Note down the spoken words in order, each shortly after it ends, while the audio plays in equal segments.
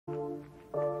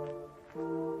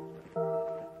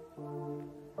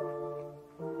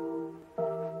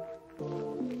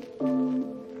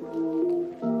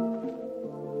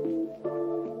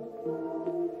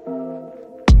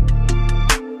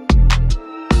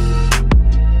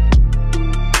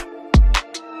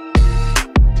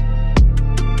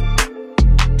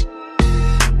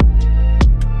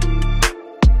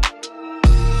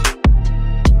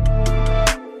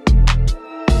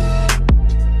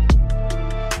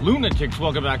Lunatics,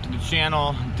 welcome back to the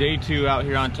channel. Day 2 out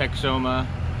here on Texoma.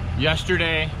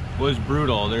 Yesterday was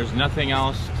brutal. There's nothing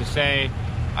else to say.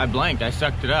 I blanked, I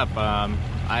sucked it up.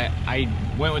 I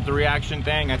went with the reaction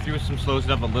thing. I threw some slow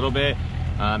stuff a little bit.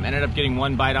 Ended up getting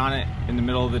one bite on it in the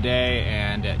middle of the day,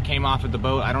 and it came off at the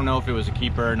boat. I don't know if it was a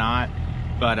keeper or not,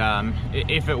 but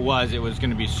if it was going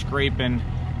to be scraping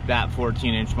that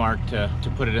 14-inch mark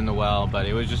to put it in the well. But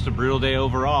it was just a brutal day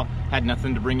overall. Had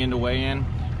nothing to bring in to weigh in.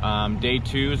 Day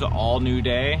 2 is an all new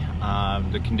day.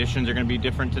 The conditions are going to be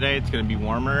different today. It's going to be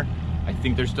warmer. I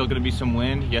think there's still going to be some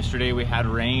wind. Yesterday we had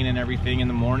rain and everything in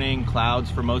the morning, clouds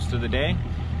for most of the day.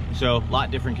 So a lot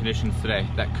different conditions today.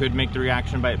 That could make the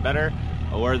reaction bite better,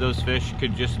 or those fish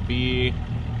could just be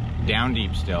down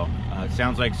deep still. It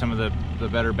sounds like some of the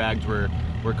better bags were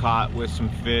caught with some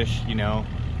fish, you know,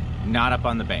 not up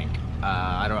on the bank.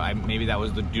 Maybe that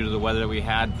was due to the weather that we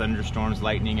had, thunderstorms,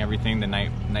 lightning, everything the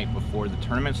night before the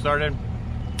tournament started.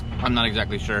 I'm not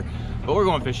exactly sure, but we're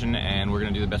going fishing and we're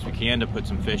gonna do the best we can to put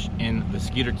some fish in the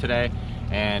skeeter today.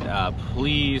 And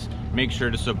please make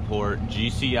sure to support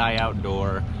GCI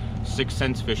Outdoor, 6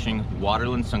 Cents Fishing,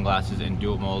 WaterLand Sunglasses, and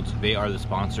Do It Molds. They are the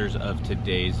sponsors of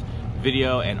today's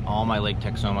video and all my Lake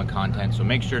Texoma content, so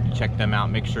make sure to check them out.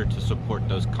 Make sure to support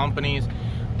those companies.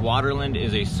 WaterLand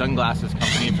is a sunglasses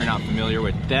company. If you're not familiar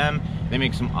with them, they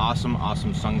make some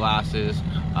awesome sunglasses.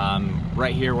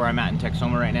 Right here where I'm at in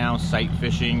Texoma right now, sight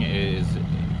fishing is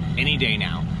any day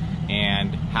now,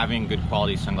 and having good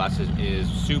quality sunglasses is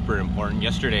super important.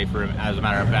 Yesterday, as a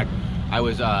matter of fact, I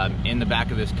was in the back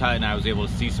of this cut and I was able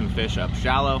to see some fish up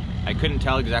shallow. I couldn't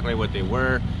tell exactly what they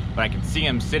were, but I could see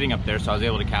them sitting up there, so I was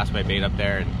able to cast my bait up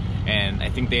there, and I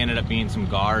think they ended up being some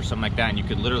gar or something like that, and you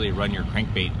could literally run your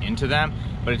crankbait into them.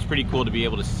 But it's pretty cool to be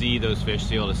able to see those fish, to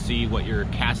be able to see what you're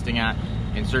casting at.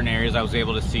 In certain areas I was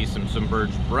able to see some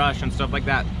submerged brush and stuff like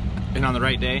that, and on the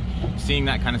right day, seeing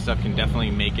that kind of stuff can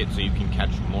definitely make it so you can catch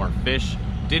more fish.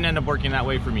 Didn't end up working that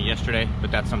way for me yesterday,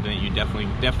 but that's something that you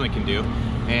definitely can do.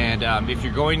 And if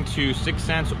you're going to 6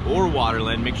 Cents or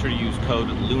WaterLand, make sure to use code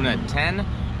LUNA10,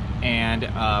 and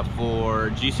for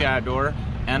GCI Outdoor,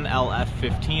 MLF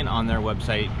 15 on their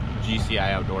website,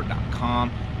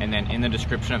 GCIOutdoor.com. And then in the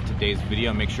description of today's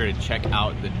video, make sure to check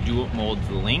out the Do It Molds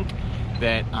link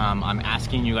that I'm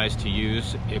asking you guys to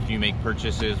use if you make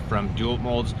purchases from Do It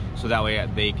Molds, so that way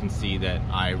they can see that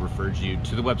I referred you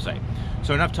to the website.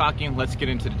 So enough talking, let's get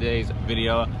into today's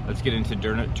video. Let's get into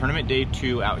tournament day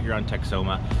 2 out here on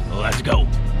Texoma. Let's go.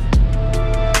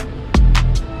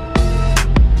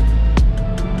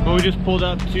 Well, we just pulled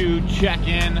up to check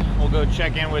in. We'll go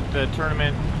check in with the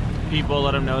tournament people,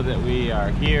 let them know that we are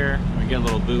here. We get a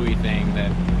little buoy thing that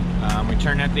we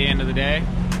turn at the end of the day,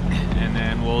 and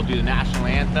then we'll do the national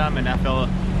anthem. And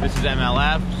this is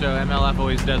MLF, so MLF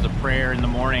always does a prayer in the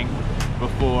morning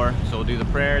before. So we'll do the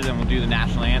prayer, then we'll do the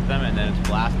national anthem, and then it's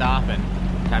blast off and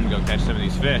time to go catch some of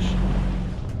these fish.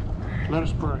 Let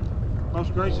us pray.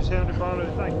 Most gracious Heavenly Father,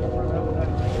 thank you for another day.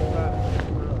 Thank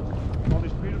you for on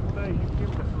this beautiful day you've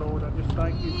given us, Lord. I just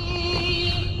thank you.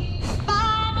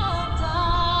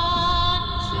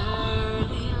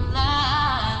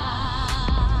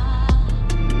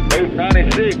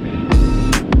 96,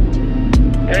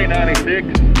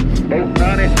 K96, boat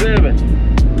 97,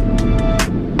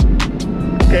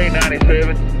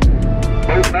 K97,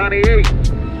 boat 98.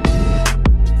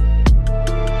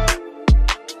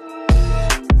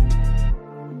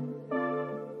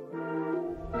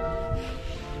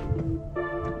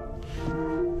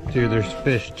 Dude, there's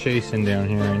fish chasing down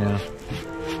here right now.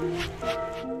 I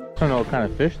don't know what kind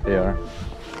of fish they are.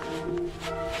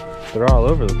 They're all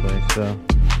over the place, so.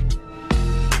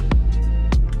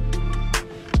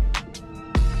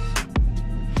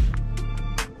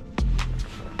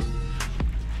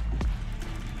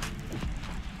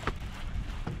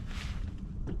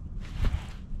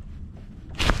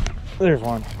 There's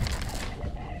one.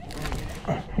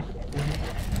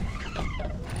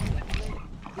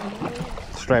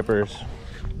 Stripers.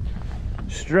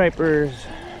 Stripers.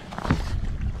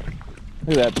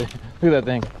 Look at that thing. Look at that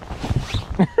thing.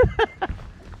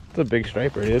 It's a big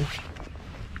striper, dude.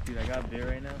 Dude, I got a bit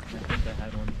right now. I think I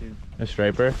had one too. A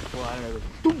striper? Well, I don't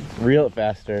know. Reel it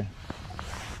faster.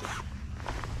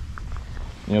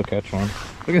 You'll catch one.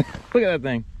 Look at that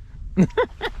thing.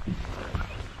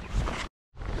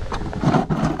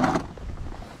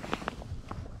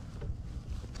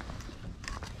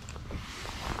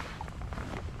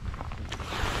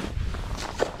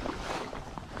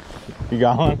 You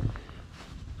got one?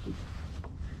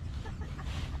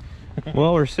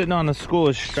 Well, we're sitting on the school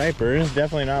of stripers.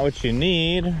 Definitely not what you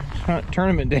need. It's not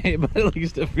tournament day, but at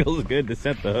least it feels good to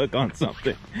set the hook on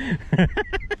something.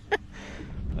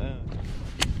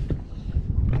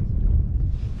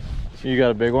 You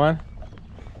got a big one?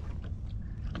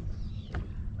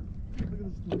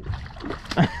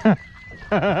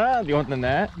 Do you want the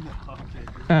net?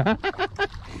 No,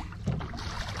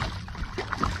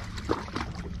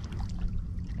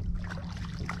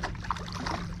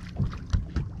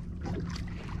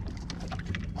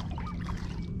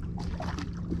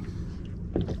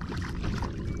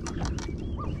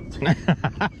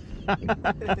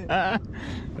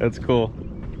 that's cool.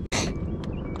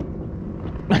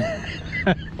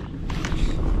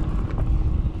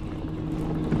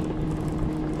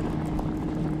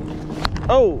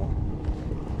 Oh!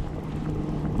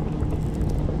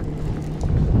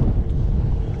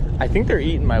 I think they're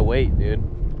eating my weight, dude.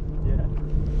 Yeah.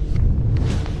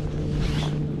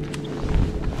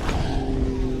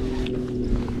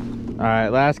 All right,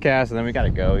 last cast, and then we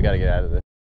gotta go. We gotta get out of this.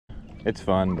 It's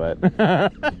fun, but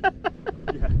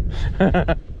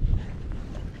Yeah.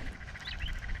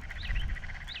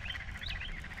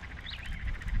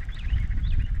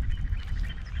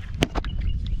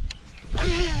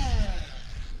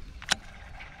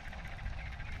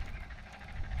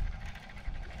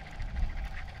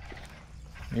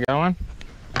 You got one?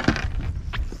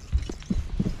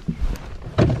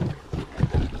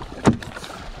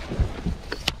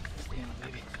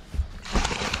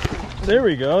 There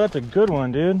we go. That's a good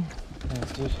one, dude.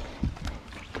 Thanks, dude.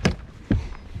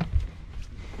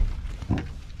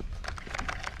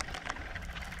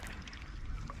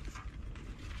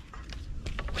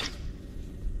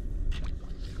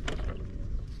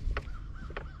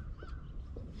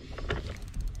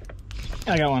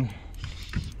 I got one.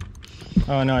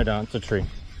 Oh, no, I don't. It's a tree.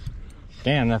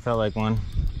 Damn, that felt like one.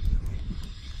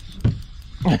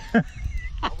 I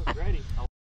was ready.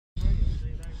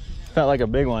 Felt like a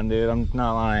big one, dude. I'm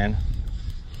not lying.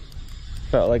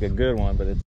 Felt like a good one, but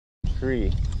it's a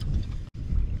tree.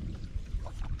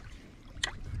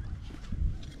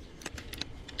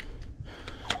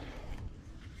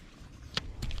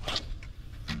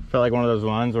 Felt like one of those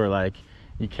ones where like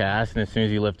you cast and as soon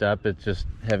as you lift up, it's just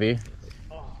heavy.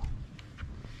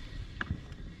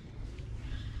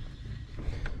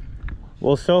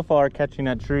 Well, so far catching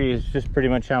that tree is just pretty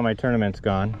much how my tournament's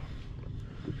gone.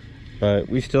 But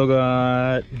we still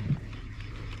got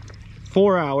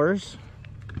 4 hours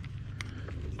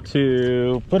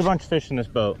to put a bunch of fish in this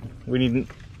boat. We need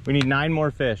 9 more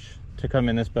fish to come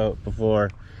in this boat before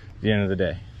the end of the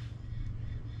day.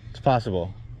 It's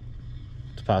possible.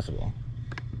 It's possible.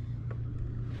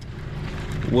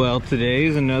 Well, today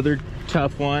is another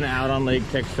tough one out on Lake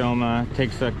Texoma.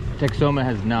 Texoma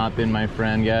has not been my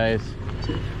friend, guys.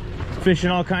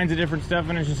 Fishing all kinds of different stuff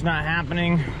and it's just not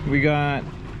happening. We got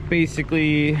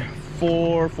basically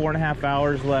 4.5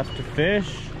 hours left to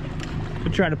fish.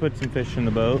 We'll try to put some fish in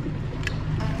the boat.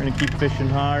 We're gonna keep fishing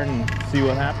hard and see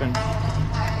what happens.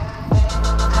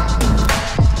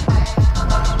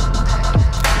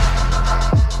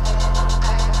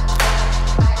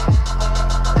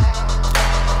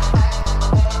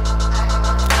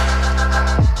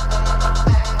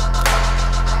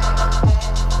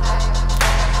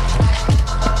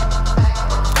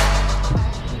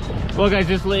 Well guys,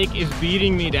 this lake is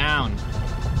beating me down.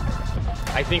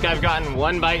 I think I've gotten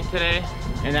 1 bite today,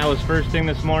 and that was first thing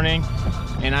this morning.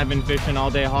 And I've been fishing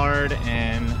all day hard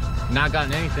and not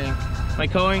gotten anything. My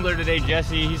co-angler today,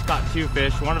 Jesse, he's caught 2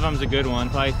 fish. One of them's a good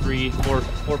one, probably 4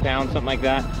 pounds, something like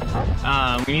that.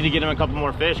 We need to get him a couple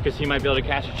more fish because he might be able to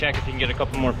cash a check if he can get a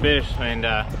couple more fish. And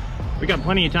we got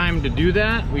plenty of time to do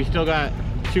that. We still got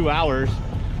 2 hours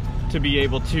to be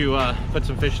able to put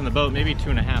some fish in the boat, maybe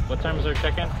 2.5. What time is our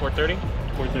check-in? 4:30?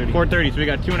 4:30. 4:30, so we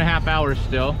got 2.5 hours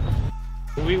still.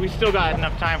 We still got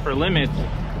enough time for limits,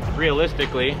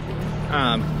 realistically,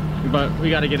 but we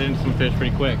got to get into some fish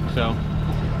pretty quick. So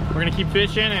we're gonna keep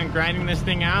fishing and grinding this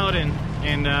thing out and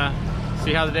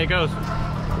see how the day goes.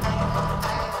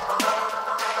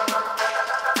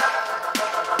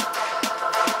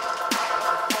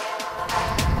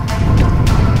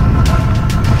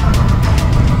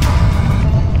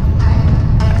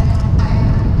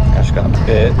 Got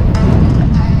bit.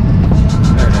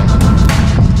 There it is.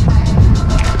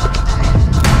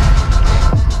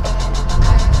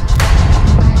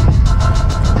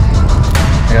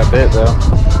 I got bit though.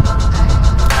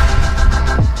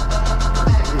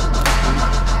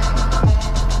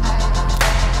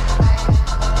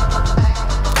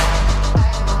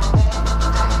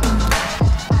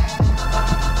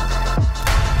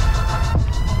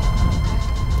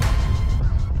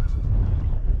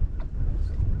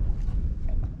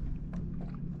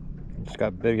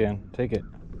 Got big in. Take it.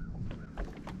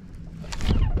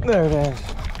 There it is.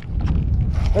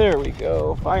 There we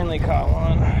go. Finally caught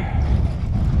one.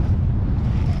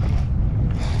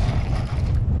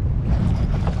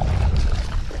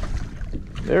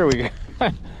 There we go.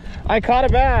 I caught a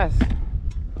bass.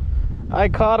 I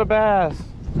caught a bass.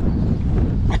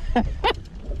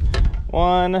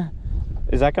 One.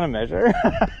 Is that gonna measure?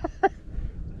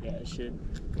 Yeah, it should.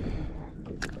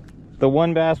 The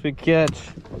one bass we catch,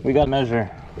 we gotta measure.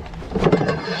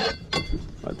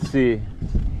 Let's see.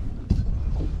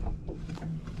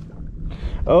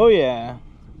 Oh yeah.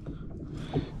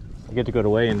 I get to go to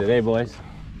weigh-in today, boys.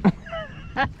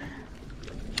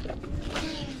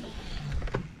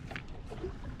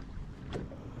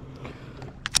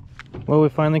 Well, we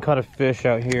finally caught a fish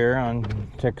out here on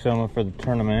Texoma for the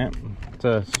tournament. It's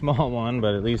a small one,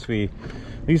 but at least we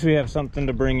have something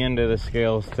to bring into the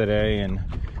scales today and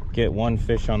get one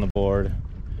fish on the board.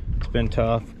 It's been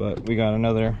tough, but we got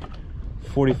another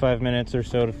 45 minutes or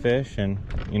so to fish, and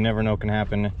you never know what can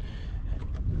happen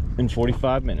in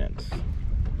 45 minutes.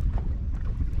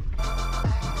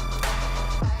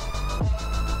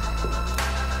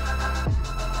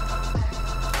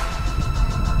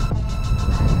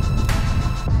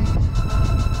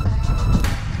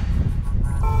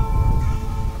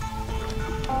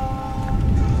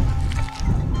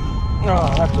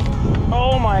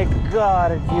 Oh my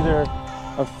god, it's either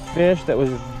a fish that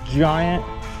was giant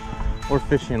or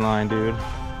fishing line, dude.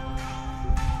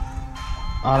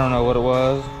 I don't know what it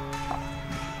was,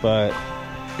 but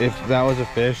if that was a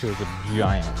fish, it was a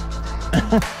giant.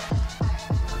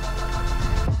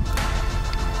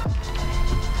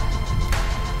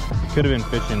 It could have been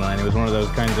fishing line. It was one of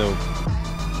those kinds of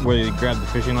where you grab the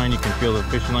fishing line, you can feel the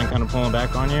fishing line kind of pulling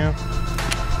back on you.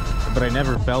 But I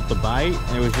never felt the bite,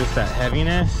 and it was just that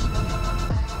heaviness.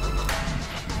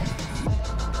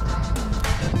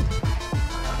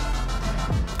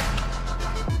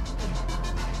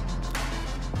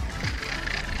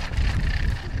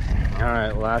 All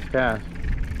right, last cast.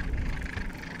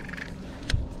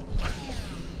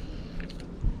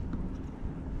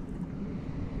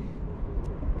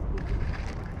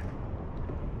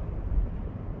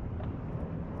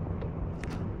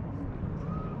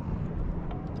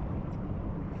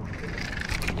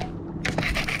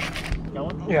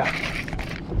 Yeah.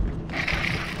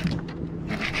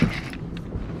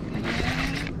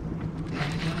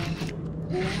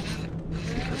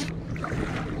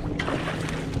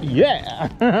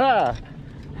 Yeah.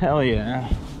 Hell yeah.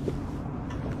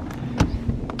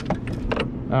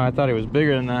 Oh, I thought he was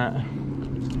bigger than that.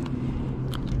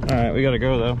 All right, we gotta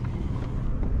go though.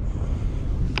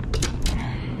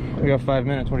 We got 5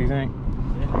 minutes. What do you think?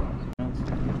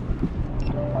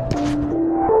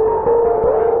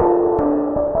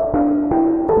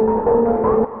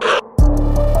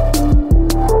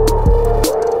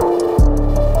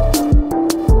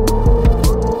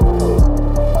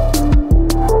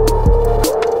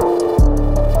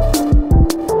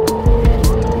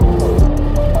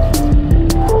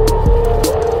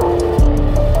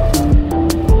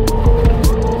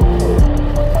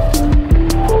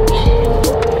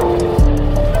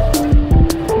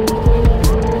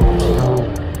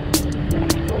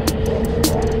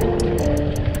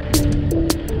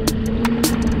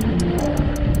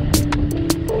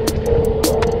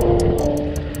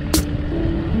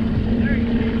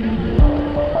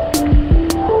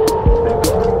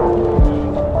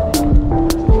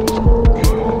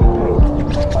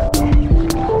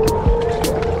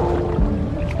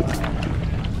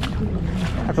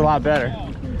 That's a lot better.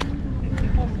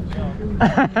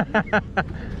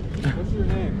 What's your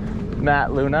name?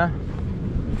 Matt Luna.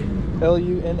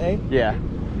 L-U-N-A? Yeah.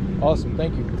 Awesome,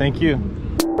 thank you. Thank you.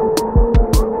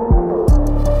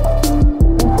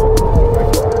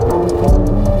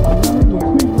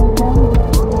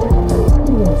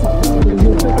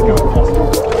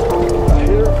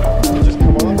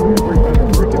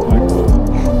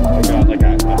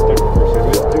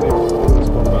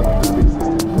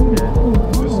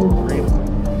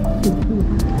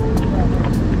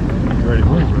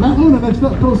 Matt Luna, next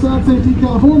up, Coastside St. T,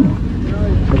 California.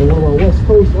 Another one of our West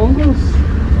Coast anglers.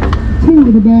 2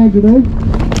 in the bag today.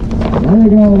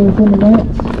 Dragging all there from the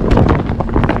mats.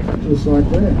 Just like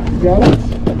that. You got it.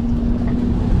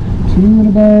 2 in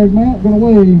the bag, Matt. Gonna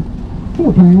weigh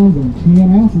 4 pounds and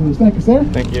 10 ounces. Thank you, sir.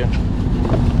 Thank you.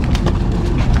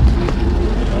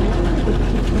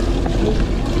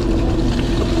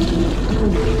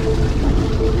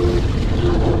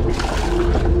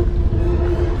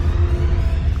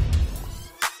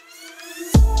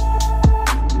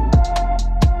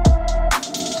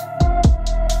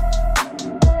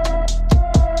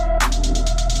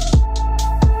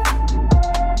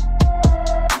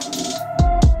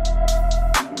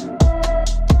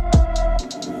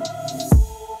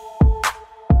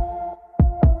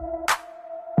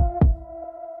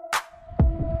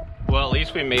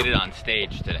 least we made it on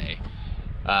stage today.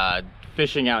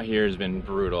 Fishing out here has been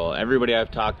brutal. Everybody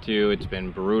I've talked to, it's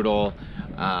been brutal.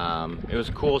 It was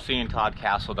cool seeing Todd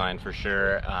Castledine for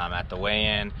sure at the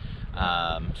weigh-in.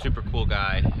 Super cool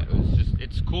guy.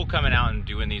 It's cool coming out and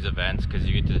doing these events because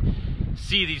you get to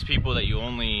see these people that you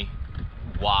only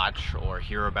watch or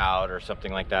hear about or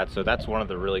something like that. So that's one of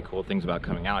the really cool things about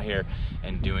coming out here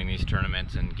and doing these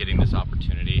tournaments and getting this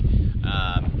opportunity.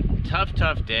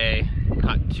 Tough day.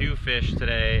 Caught 2 fish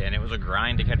today and it was a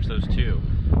grind to catch those 2.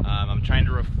 I'm trying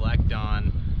to reflect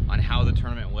on how the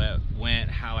tournament went,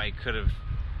 how I could have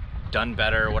done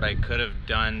better, what I could have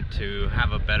done to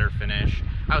have a better finish.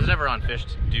 I was never on fish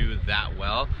to do that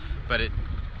well, but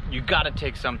you got to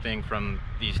take something from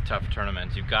these tough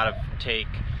tournaments. You've got to take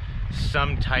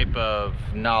some type of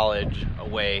knowledge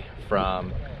away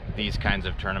from these kinds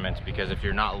of tournaments, because if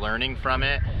you're not learning from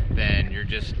it, then you're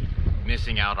just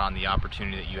missing out on the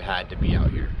opportunity that you had to be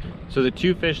out here. So the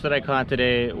 2 fish that I caught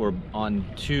today were on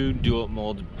 2 dual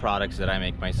mold products that I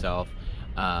make myself.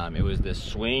 It was this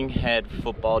swing head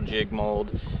football jig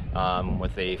mold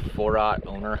with a 4/0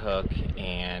 owner hook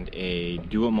and a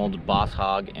dual mold boss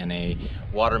hog and a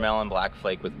watermelon black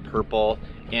flake with purple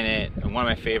in it. And one of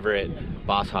my favorite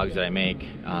boss hogs that I make.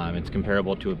 It's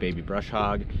comparable to a baby brush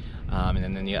hog.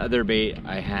 And then the other bait,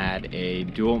 I had a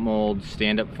dual mold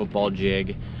stand-up football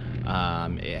jig.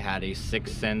 It had a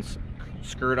 6 cents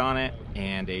skirt on it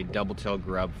and a double tail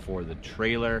grub for the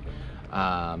trailer.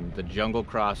 The Jungle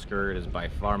Cross skirt is by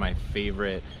far my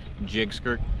favorite Jig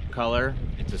Skirt color.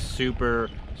 It's a super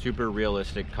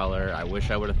realistic color. I wish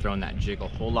I would have thrown that jig a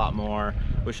whole lot more.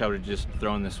 Wish I would have just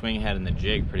thrown the swing head and the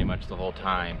jig pretty much the whole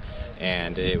time.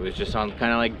 And it was just on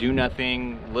kind of like do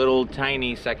nothing, little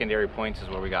tiny secondary points is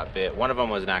where we got bit. One of them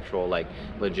was an actual like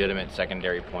legitimate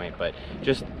secondary point, but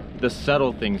just the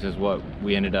subtle things is what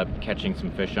we ended up catching some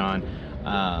fish on.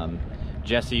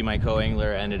 Jesse, my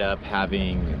co-angler, ended up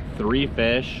having 3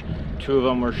 fish. 2 of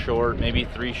them were short, maybe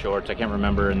 3 shorts, I can't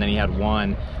remember, and then he had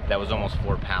 1 that was almost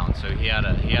 4 pounds. So he had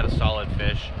a solid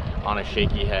fish on a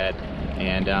shaky head,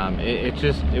 and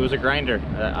it was a grinder.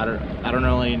 I don't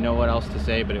really know what else to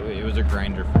say, but it was a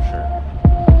grinder for sure.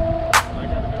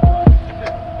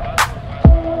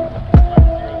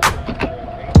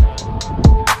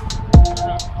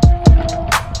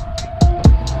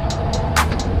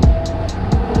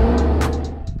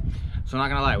 So I'm not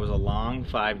gonna lie, it was a long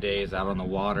 5 days out on the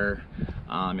water.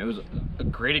 It was a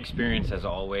great experience as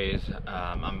always.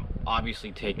 I'm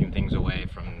obviously taking things away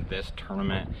from this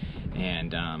tournament,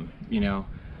 and you know,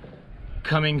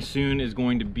 coming soon is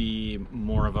going to be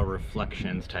more of a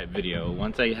reflections type video.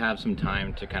 Once I have some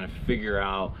time to kind of figure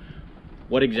out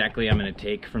what exactly I'm gonna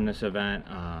take from this event,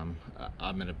 I'm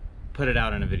gonna put it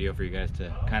out in a video for you guys to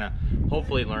kind of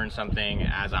hopefully learn something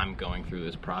as I'm going through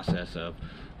this process of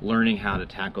learning how to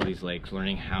tackle these lakes,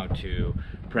 learning how to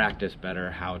practice better,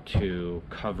 how to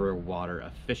cover water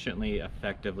efficiently,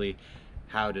 effectively,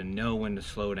 how to know when to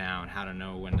slow down, how to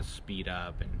know when to speed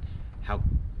up, and how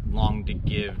long to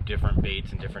give different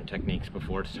baits and different techniques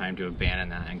before it's time to abandon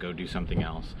that and go do something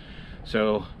else.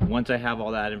 So once I have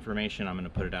all that information, I'm going to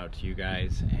put it out to you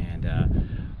guys, and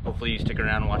hopefully you stick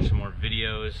around and watch some more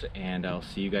videos, and I'll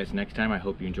see you guys next time. I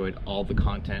hope you enjoyed all the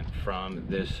content from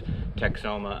this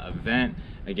Texoma event.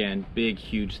 Again, big,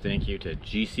 huge thank you to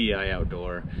GCI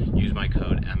Outdoor. Use my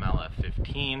code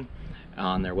MLF15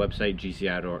 on their website,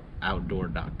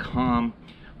 GCIOutdoor.com.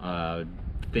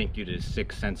 Thank you to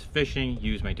 6 Cents Fishing.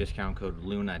 Use my discount code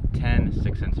LUNA10,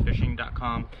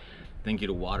 6centsfishing.com. Thank you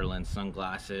to WaterLand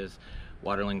Sunglasses,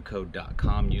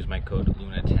 waterlandcode.com. Use my code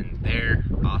LUNA10 there.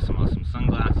 Awesome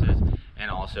sunglasses. And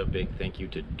also big thank you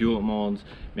to Dual Molds.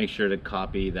 Make sure to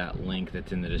copy that link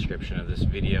that's in the description of this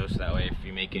video, so that way if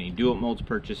you make any Dual Molds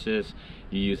purchases,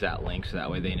 you use that link, so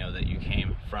that way they know that you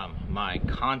came from my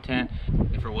content.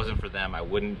 If it wasn't for them, I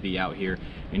wouldn't be out here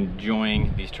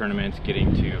enjoying these tournaments,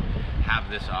 getting to have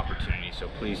this opportunity. So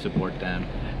please support them,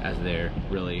 as they're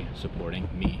really supporting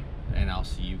me. And I'll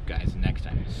see you guys next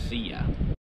time. See ya.